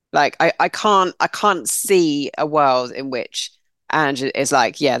 I can't see a world in which Ange is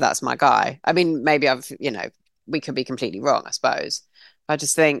that's my guy. I mean, maybe we could be completely wrong, I suppose. I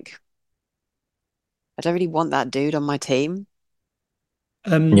just think I don't really want that dude on my team.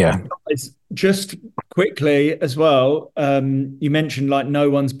 Just quickly as well, you mentioned no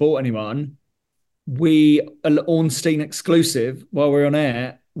one's bought anyone. We are Ornstein exclusive while we're on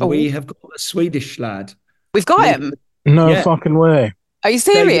air. Oh. We have got a Swedish lad. We've got him. No fucking way. Are you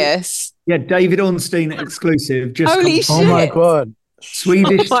serious? David Ornstein exclusive. Holy shit! Oh my god!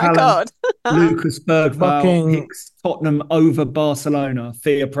 Swedish Oh my talent God. Lucas Bergvall Fucking picks Tottenham over Barcelona,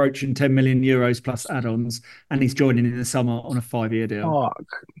 fee approaching 10 million euros plus add-ons, and he's joining in the summer on a 5-year deal. fuck.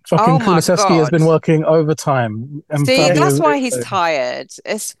 Oh Fucking my Kulusevski has God. been working overtime, and See, that's Fabio. why he's tired.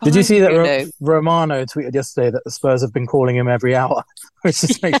 It's Did you fine, see that Bruno. Romano tweeted yesterday that the Spurs have been calling him every hour, which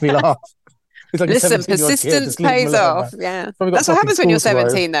just makes me laugh. He's like a Listen, 17-year-old kid, persistence just leave him pays alone, off. man. Yeah. Probably got That's what fucking happens when you're school tomorrow.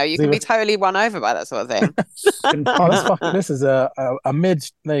 17, though. You can be totally won over by that sort of thing. Oh, that's fucking. This is a mid.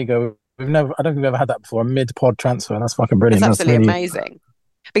 There you go. I don't think we've ever had that before. A mid pod transfer. That's fucking It's brilliant. That's absolutely really. amazing.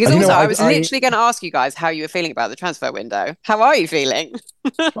 Because You know also, I what? was literally going to ask you guys how you were feeling about the transfer window. How are you feeling?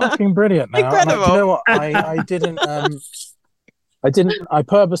 Fucking brilliant now. And do you Incredible. know what? I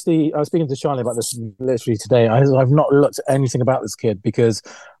purposely. I was speaking to Charlie about this literally today. I've not looked at anything about this kid because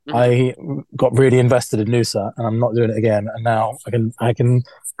Mhm. I got really invested in Nusa, and I'm not doing it again. And now I can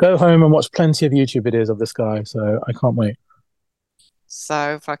go home and watch plenty of YouTube videos of this guy. So I can't wait.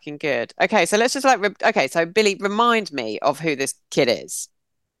 So fucking good. Okay, so let's just okay, so Billy, remind me of who this kid is.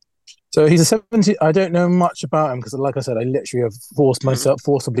 So he's a 70. I don't know much about him because, like I said, I literally have forced Mhm. myself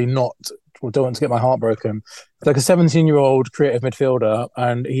forcibly not, or don't want to get my heart broken. It's like a 17-year-old creative midfielder,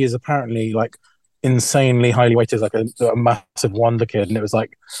 and he is apparently like insanely highly rated, like a massive wonder kid. And it was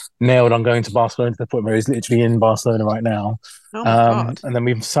like nailed on going to Barcelona to the point where he's literally in Barcelona right now. Oh my God. And then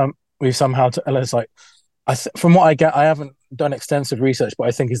we've somehow, and it's like, from what I get, I haven't done extensive research, but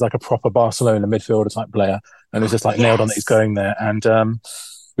I think he's like a proper Barcelona midfielder type player, and it's just like nailed on that he's Yes. going there. And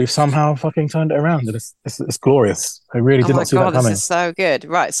we've somehow fucking turned it around, and it's glorious. I really Oh did my not see that God, this coming. is so good.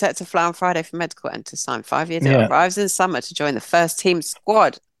 Right, set to fly on Friday for medical and to sign 5-year deal. Yeah, Arrives in summer to join the first team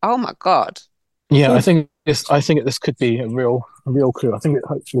squad. Oh my God. yeah. I think this could be a real clue. I think it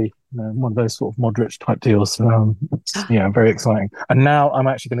hopefully one of those sort of Modric type deals. Yeah, very exciting. And now I'm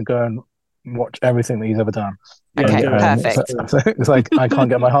actually going to go and watch everything that he's ever done when I Okay, get home. perfect. It's like I can't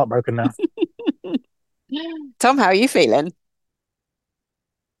get my heart broken now. Tom, how are you feeling?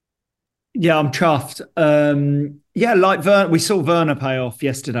 Yeah, I'm chuffed. Yeah, like we saw Werner pay off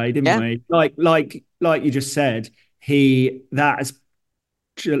yesterday, didn't Yeah. we? Like you just said, that is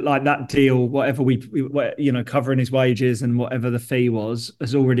like that deal, whatever covering his wages and whatever the fee was,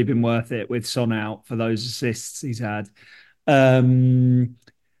 has already been worth it with Son out for those assists he's had. Um,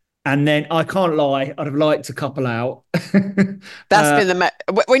 and then I can't lie, I'd have liked a couple out. That's been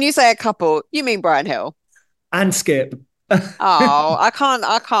when you say a couple, you mean Brian Hill. And Skip. Oh, I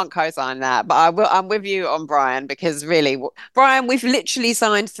can't co-sign that, but I'm with you on Brian because really, Brian, we've literally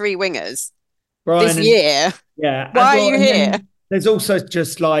signed 3 wingers this Brian and year. yeah, Why are well, you and here? then there's also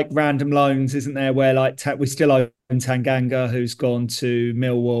just like random loans, isn't there? Where like we still own Tanganga, who's gone to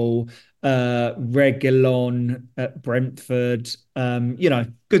Millwall, Reguilon at Brentford.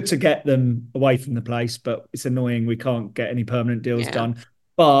 Good to get them away from the place, but it's annoying we can't get any permanent deals Yeah. done.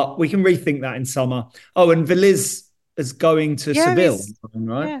 But we can rethink that in summer. Oh, and Veliz is going to Yeah, Seville,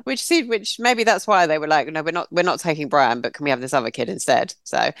 right? yeah, which maybe that's why they were like, no, we're not taking Brian, but can we have this other kid instead?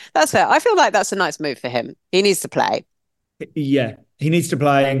 So that's fair. I feel like that's a nice move for him. He needs to play. Yeah, he needs to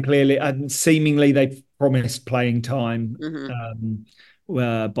play, and clearly, and seemingly, they've promised playing time Hmm.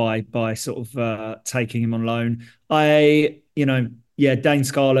 by sort of taking him on loan. Yeah, Dane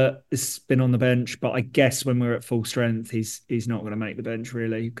Scarlett has been on the bench, but I guess when we're at full strength, he's not going to make the bench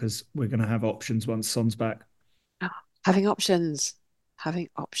really because we're going to have options once Son's back. Having options, having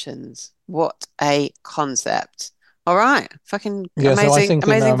options. What a concept. All right, fucking Yeah, so I amazing, think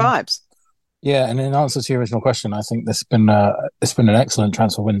amazing vibes. yeah, and in answer to your original question, I think it's been an excellent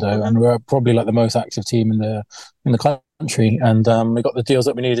transfer window, Hmm. and we're probably like the most active team in the country. And we got the deals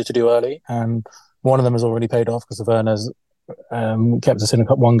that we needed to do early, and one of them has already paid off because Werner's kept us in a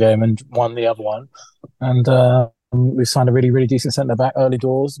cup one game and won the other one. And we've signed a really really decent centre back early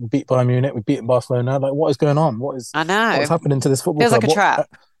doors. We beat Bayern Munich, we beat Barcelona. Like, what is going on? I What is know. happening to this football Feels like club? a trap.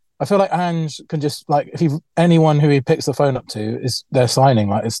 I feel like Ange can just like if anyone who he picks the phone up to is they're signing.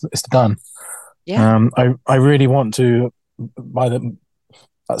 Like it's done. Yeah. I really want to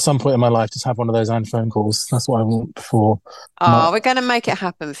at some point in my life just have one of those Ange phone calls. That's what I want for my Oh, we're going to make it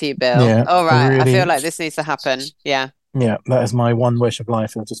happen for you, Bill. yeah. All I right. I feel really like this needs to happen. Yeah. yeah. That is my one wish of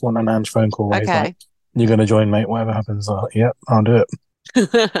life. I just want an Ange phone call where he's like, Okay. "You're gonna join, mate. Whatever happens, yep, I'll do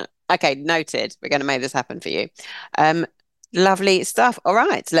it." Okay, noted. We're going to make this happen for you. Um, lovely stuff. All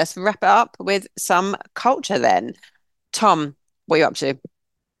right, let's wrap it up with some culture then. Tom, what are you up to?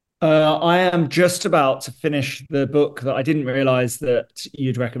 I am just about to finish the book that I didn't realize that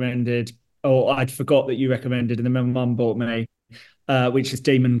you'd recommended, or I'd forgot that you recommended, and then my mum bought me, which is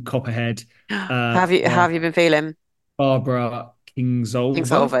Demon Copperhead, How by have you been feeling? Barbara Kingsolver.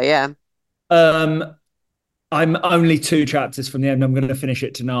 Kingsolver, yeah. Um, I'm only 2 chapters from the end. I'm going to finish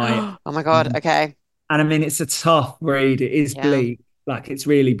it tonight. Oh my God. Okay. And I mean, it's a tough read. It is Yeah. bleak, like it's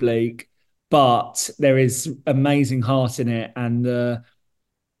really bleak, but there is amazing heart in it, and the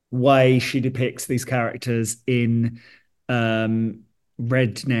way she depicts these characters in um,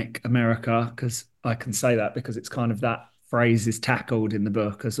 redneck America, because I can say that because it's kind of that phrase is tackled in the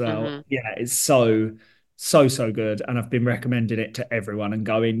book as well. Hmm. Yeah, it's so good, and I've been recommending it to everyone and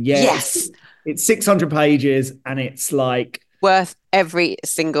going, yeah, Yes. it's 600 pages, and it's like Worth every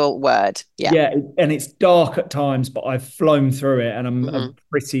single word. Yeah. yeah, and it's dark at times, but I've flown through it, and I'm a Hmm.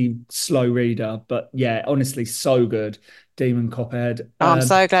 pretty slow reader. But yeah, honestly, so good. Demon Copperhead. Oh, I'm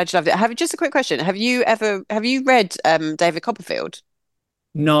so glad you loved it. Just a quick question. Have you read David Copperfield?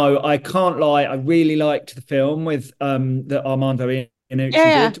 No, I can't lie. I really liked the film with that Armando Iannucci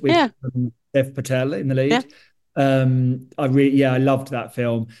Yeah, did with yeah, Dev Patel in the yeah. lead. I loved that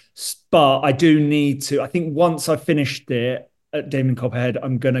film. But I do need to. I think once I finished it at Demon Copperhead,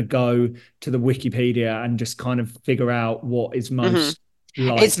 I'm gonna go to the Wikipedia and just kind of figure out what is Hmm. most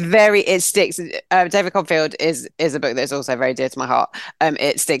like. It sticks. David Copperfield is a book that's also very dear to my heart.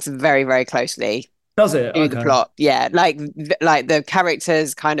 It sticks very, very closely Does it? to the Okay. plot. Yeah, like the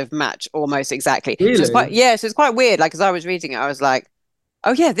characters kind of match almost exactly. Really? So it's quite weird. Like as I was reading it, I was like,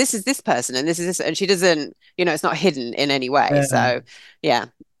 oh yeah, this is this person and this is this, and she doesn't, it's not hidden in any way. Yeah. So yeah,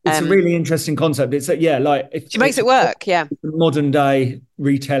 It's a really interesting concept. It's yeah, like if she makes it's it work. Yeah. a modern day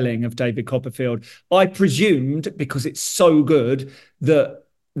retelling of David Copperfield. I presumed because it's so good that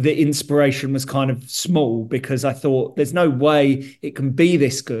the inspiration was kind of small because I thought there's no way it can be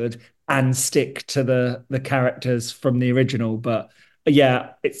this good and stick to the characters from the original. But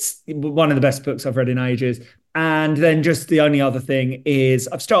yeah, it's one of the best books I've read in ages. And then just the only other thing is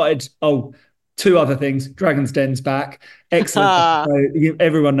I've started two other things. Dragon's Den's back. Excellent episode.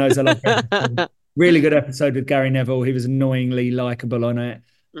 Everyone knows I love Dragon's Den. Really good episode with Gary Neville. He was annoyingly likable on it.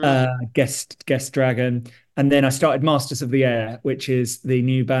 Mm. Guest dragon. And then I started Masters of the Air, which is the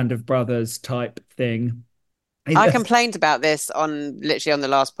new Band of Brothers type thing. I complained about this on literally on the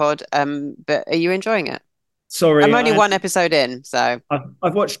last pod. But are you enjoying it? I'm Sorry, only one episode in, so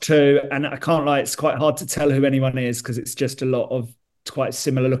I've watched two, and I can't lie, it's quite hard to tell who anyone is because it's just a lot of quite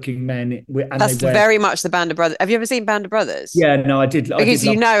similar looking men, and they that's wear. very much the Band of Brothers. Have you ever seen Band of Brothers? Yeah, no, I did. I did Because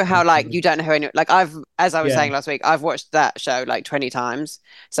you love. know how like you don't know who any like as I was Yeah, saying last week, I've watched that show like 20 times.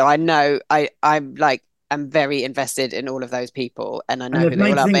 So I know I'm very invested in all of those people and I and know they've who they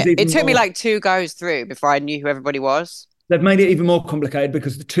all made are. things But it even took me more. like two goes through before I knew who everybody was. They've made it even more complicated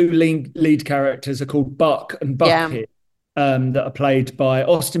because the two lead characters are called Buck and Yeah. Bucket, that are played by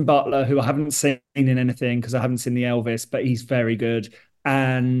Austin Butler, who I haven't seen in anything because I haven't seen the Elvis, but he's very good.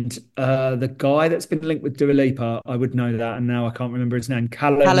 And the guy that's been linked with Dua Lipa, I would know that, and now I can't remember his name.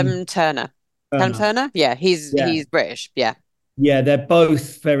 Callum Callum Turner. Callum Turner. Turner? Yeah, Yeah, he's British. Yeah. yeah, they're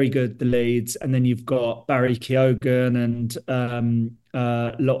both very good, the leads. And then you've got Barry Keoghan and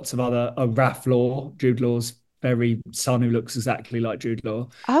lots of other. Raph Law, Jude Law's very son who looks exactly like Jude Law.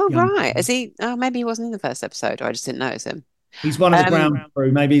 Oh Young. right. Is he maybe he wasn't in the first episode or I just didn't notice him. He's one of the Um ground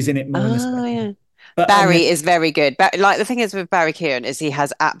crew. Maybe he's in it more in the oh second. yeah. But Barry is very good. But like the thing is with Barry Keoghan is he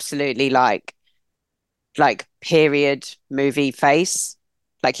has absolutely like period movie face.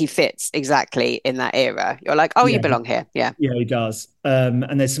 Like he fits exactly in that era. You're like, oh, you yeah, belong here. Yeah. yeah, he does.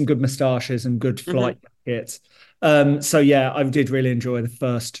 And there's some good moustaches and good Hmm. flight jackets. So yeah, I did really enjoy the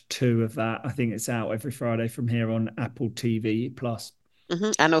first two of that. I think it's out every Friday from here on Apple TV Plus.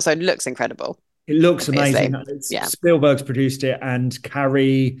 Hmm. And also looks incredible, It looks amazing. obviously. Yeah. Spielberg's produced it, and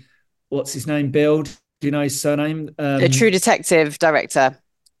Carrie, what's his name? Bill. Do you know his surname? A True Detective director.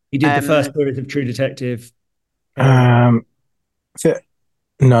 He did the first Um, series of True Detective. Um, is it-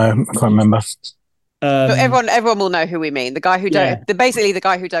 no, I can't remember. but Um, everyone will know who we mean. yeah, Basically the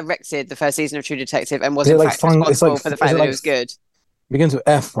guy who directed the first season of True Detective and was Is it in like fact fun? It's like responsible for the is fact it that it like was good. begins with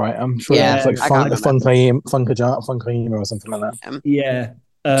F, right? I'm sure Yeah, it's like yeah, I can't remember. Funkajima or something like that. yeah.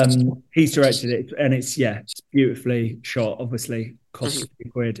 He's directed it, and it's beautifully shot. Obviously, cost Mhm.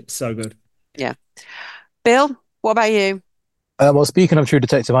 £50. It's so good. Yeah. Bill, what about you? Well, speaking of True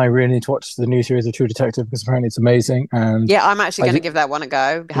Detective, I really need to watch the new series of True Detective because apparently it's amazing. And Yeah, I'm actually I going to did, give that one a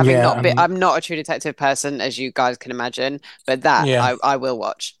go. Having yeah, not been, I'm not a True Detective person, as you guys can imagine, but that yeah, I will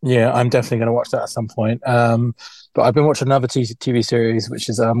watch. yeah, I'm definitely going to watch that at some point. But I've been watching another TV series, which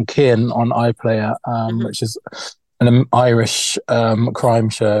is Kin on iPlayer, Hmm. which is an Irish crime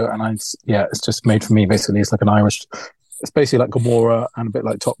show, and yeah, it's just made for me. Basically, it's like an Irish. It's basically like Gomorrah and a bit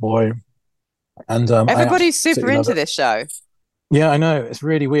like Top Boy, and I Everybody's super absolutely love into it. this show. Yeah, I know. It's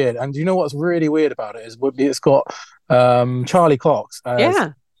really weird. And do you know what's really weird about it is it's got Charlie Cox as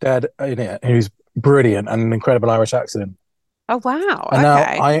Yeah. dad in it, who's brilliant and an incredible Irish accent. Oh wow. And now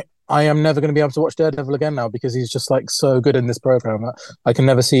Okay. I am never going to be able to watch Daredevil again now because he's just like so good in this program. I can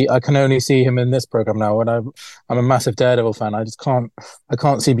only see him in this program now. And I'm a massive Daredevil fan. I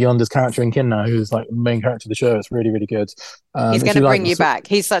can't see beyond his character in Kin now, who's like the main character of the show. It's really, really good. He's If going to you like, bring you back.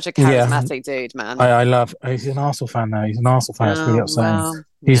 He's such a yeah, charismatic dude, man. I love, he's an Arsenal fan now. He's an Arsenal fan. It's really Oh, upsetting. well,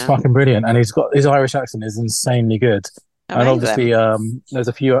 He's yeah. fucking brilliant. And he's got his Irish accent is insanely good. And Amazing. obviously,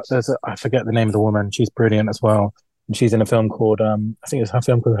 I forget the name of the woman. She's brilliant as well. And she's in a film called, I think it's her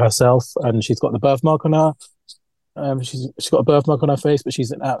film called Herself, and she's got the birthmark on her. She's got a birthmark on her face, but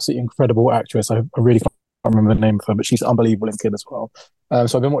she's an absolutely incredible actress. I really can't remember the name of her, but she's unbelievable in Kid as well.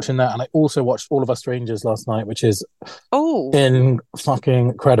 So I've been watching that, and I also watched All of Us Strangers last night, which is Oh, in fucking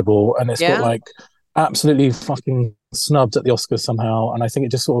incredible, and it's got yeah. like absolutely fucking snubbed at the Oscars somehow, and I think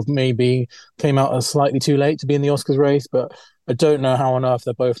it just sort of maybe came out as slightly too late to be in the Oscars race, but I don't know how on earth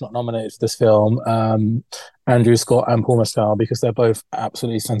they're both not nominated for this film, Andrew Scott and Paul Mescal, because they're both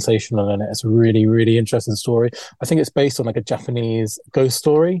absolutely sensational in it. It's a really, really interesting story. I think it's based on like a Japanese ghost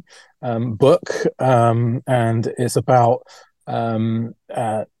story book, and it's about um,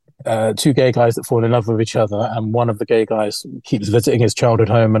 uh, two gay guys that fall in love with each other, and one of the gay guys keeps visiting his childhood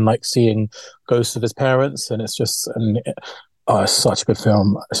home and like seeing ghosts of his parents, and oh, it's such a good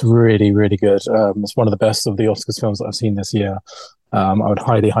film. It's really, really good. It's one of the best of the Oscars films that I've seen this year. I would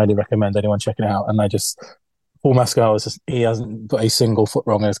highly, highly recommend anyone checking it out. And Paul Mescal he hasn't got a single foot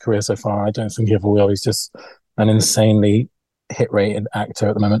wrong in his career so far. I don't think he ever will. He's just an insanely hit rated actor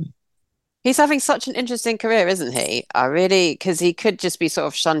at the moment. He's having such an interesting career, isn't he? I really, because he could just be sort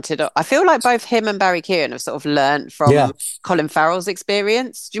of shunted. I feel like both him and Barry Keoghan have sort of learnt Yeah, from Colin Farrell's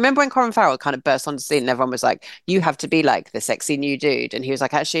experience. Do you remember when Colin Farrell kind of burst onto the scene and everyone was like, "You have to be like the sexy new dude," and he was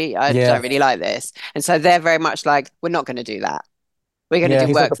like, "Actually, I don't yeah, really like this." And so they're very much like, "We're not going to do that. We're going to yeah.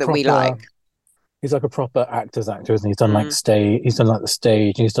 do work that we like." He's like a proper actor's actor, isn't he? He's done like Mm. stage, he's done like the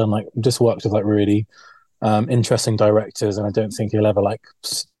stage, he's done like just worked with like really interesting directors, and I don't think he'll ever like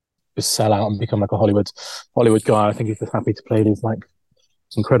sell out and become like a Hollywood guy. I think he's just happy to play these like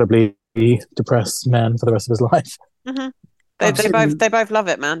incredibly depressed men for the rest of his life. hmm I've They seen both love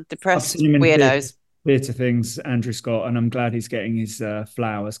it, man. I've Depressed seen him in weirdos. theatre things, Andrew Scott, and I'm glad he's getting his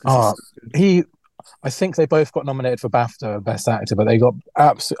flowers because Oh, he's he, I think they both got nominated for BAFTA Best Actor, but they got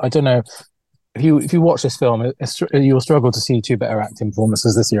absolutely. I don't know if you watch this film, you'll struggle to see two better acting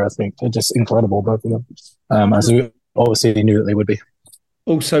performances this year. I think they're just incredible, both of them. As Mhm. we obviously knew that they would be.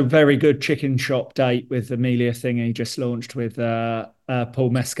 also very good chicken shop date with Amelia Thingy just launched with Paul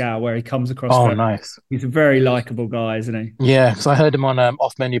Mescal, where he comes across Oh, very. nice. He's a very likable guy, isn't he? Yeah, because I heard him on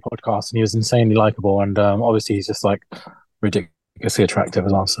Off Menu podcast, and he was insanely likable, and obviously he's just like ridiculously attractive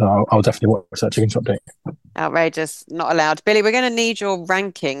as well. So I'll definitely watch that Chicken Shop Date. Outrageous, not allowed. Billy, we're going to need your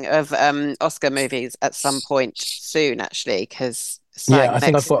ranking of Oscar movies at some point soon, actually, because it's like Yeah, I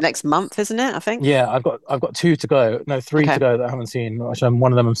think next month, isn't it? I think. I've got two to go. No, three Okay. to go that I haven't seen. Which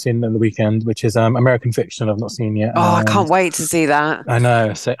one of them I've seen in the weekend, which is American Fiction. I've not seen yet, Oh, I and can't wait to see that. I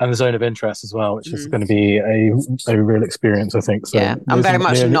know, so, and the Zone of Interest as well, which is Mm, going to be a real experience, I think. So yeah, I'm those very are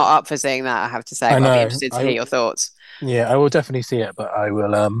much not up for seeing that, I have to say, I but I'll be know. interested to hear your thoughts. Yeah, I will definitely see it, but I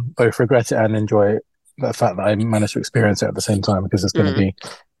will both regret it and enjoy the fact that I managed to experience it at the same time because Mm,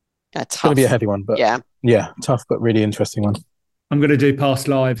 yeah, it's going to be a tough. heavy one, but Yeah. yeah, tough but really interesting one. I'm going to do Past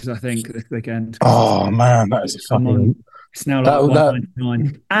Lives, I think, this weekend because Oh man, that is a come on. fucking It's now like that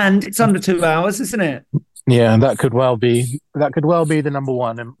 199, and it's under 2 hours, isn't it? yeah, that could well be the number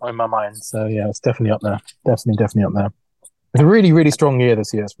one in my mind. So yeah, it's definitely up there. Definitely up there. It's a really, really strong year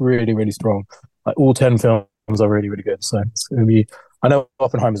this year. It's really, really strong. Like all 10 films are really, really good. So it's going to be. I know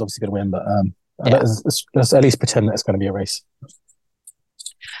Oppenheimer's obviously going to win, but Yeah. let's at least pretend that it's going to be a race.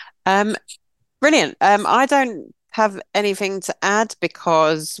 Um, Brilliant. I don't have anything to add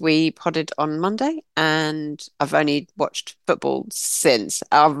because we podded on Monday and I've only watched football since.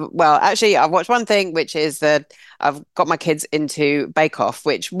 Well, actually, I've watched one thing, which is that I've got my kids into Bake Off,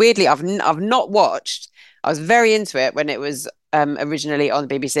 which weirdly I've not watched. I was very into it when it was originally on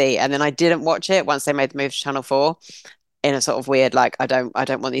the BBC, and then I didn't watch it once they made the move to Channel 4 in a sort of weird, like, I don't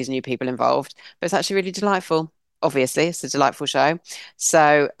want these new people involved. But it's actually really delightful. Obviously, it's a delightful show.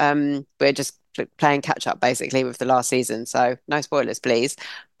 So we're just playing catch up basically with the last season. So no spoilers, please.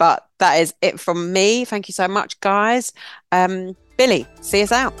 But that is it from me. Thank you so much, guys. Billy, see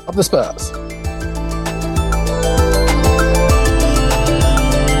us out. Up the Spurs.